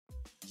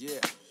Yeah,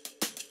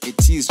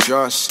 it is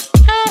Josh.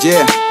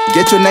 Yeah,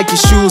 get your Nike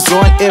shoes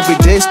on.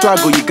 Everyday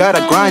struggle, you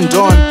gotta grind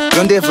on.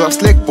 Don't ever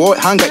slack, boy,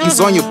 hunger is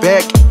on your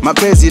back. My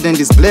president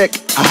is black.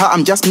 Haha,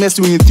 I'm just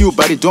messing with you,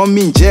 but it don't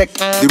mean jack.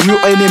 The real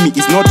enemy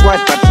is not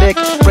white but black.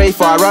 Pray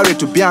for Harare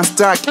to be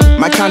unstuck.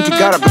 My country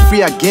gotta be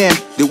free again.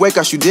 The work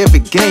I should ever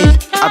gain.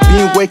 I've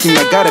been working,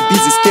 I got a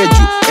busy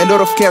schedule. A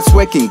lot of cats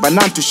working, but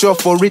none to show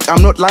for it.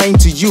 I'm not lying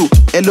to you.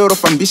 A lot of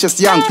ambitious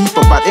young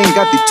people, but ain't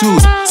got the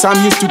tools. Some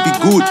used to be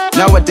good.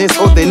 Nowadays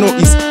all they know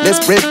is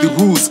let's break the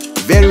rules.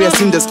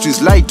 Various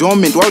industries lie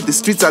dormant while the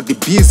streets are the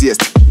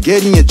busiest.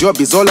 Getting a job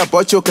is all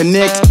about your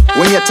connect.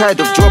 When you're tired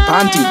of job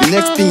hunting, the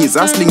next thing is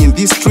hustling in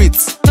these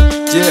streets.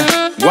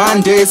 Yeah,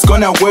 one day it's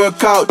gonna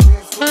work out.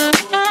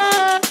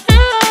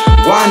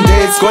 One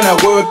day it's gonna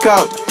work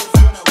out,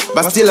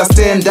 but still I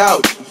stand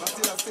out.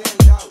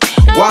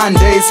 One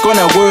day it's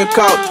gonna work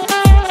out.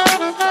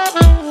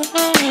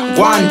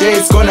 One day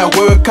it's gonna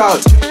work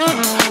out,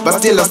 but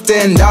still I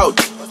stand out.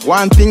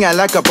 One thing I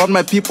like about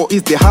my people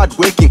is the hard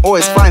working.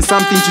 Always find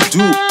something to do.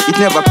 It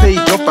never paid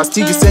off, but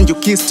still you send your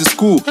kids to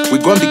school.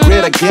 We're gonna be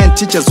great again,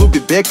 teachers will be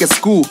back at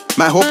school.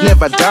 My hope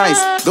never dies,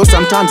 though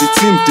sometimes it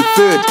seems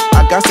deferred.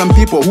 I got some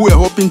people who are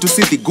hoping to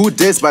see the good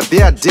days, but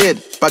they are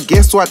dead. But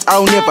guess what,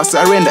 I'll never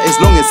surrender as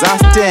long as I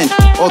stand.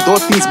 Although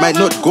things might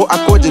not go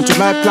according to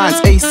my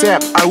plans,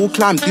 ASAP I will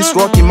climb this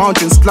rocky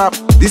mountain slab.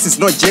 This is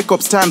not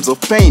Jacob's times of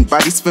pain,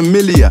 but it's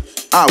familiar.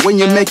 When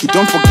you make it,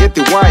 don't forget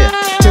the wire.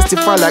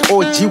 Testify like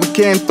OG, we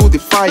came through the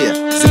fire.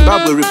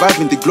 Zimbabwe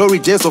reviving the glory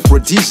days of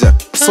Rhodesia.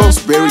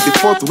 Salisbury, the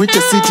fourth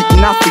richest city in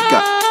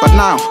Africa.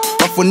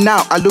 But for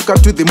now, I look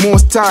up to the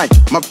Most High.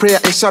 My prayer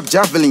is sharp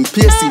javelin,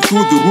 piercing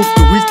through the roof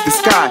to reach the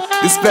sky.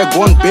 This flag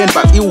won't bend,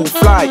 but it will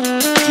fly.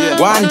 Yeah.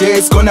 One day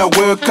it's gonna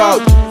work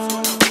out.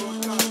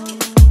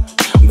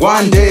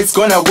 One day it's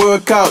gonna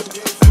work out,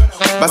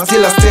 but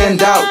still I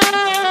stand out.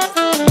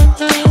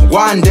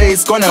 One day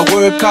it's gonna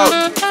work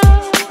out.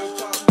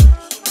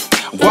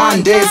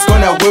 One day it's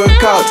gonna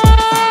work out,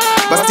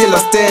 but still I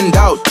stand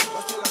out.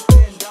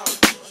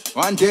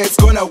 One day it's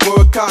gonna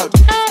work out.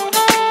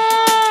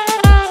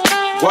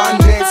 One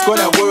day it's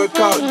gonna work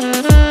out,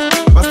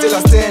 but still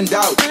I stand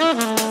out.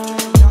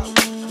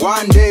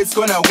 One day it's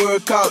gonna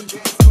work out.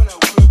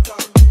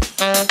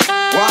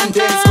 One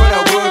day it's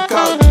gonna work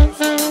out,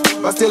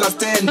 but still I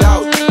stand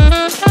out.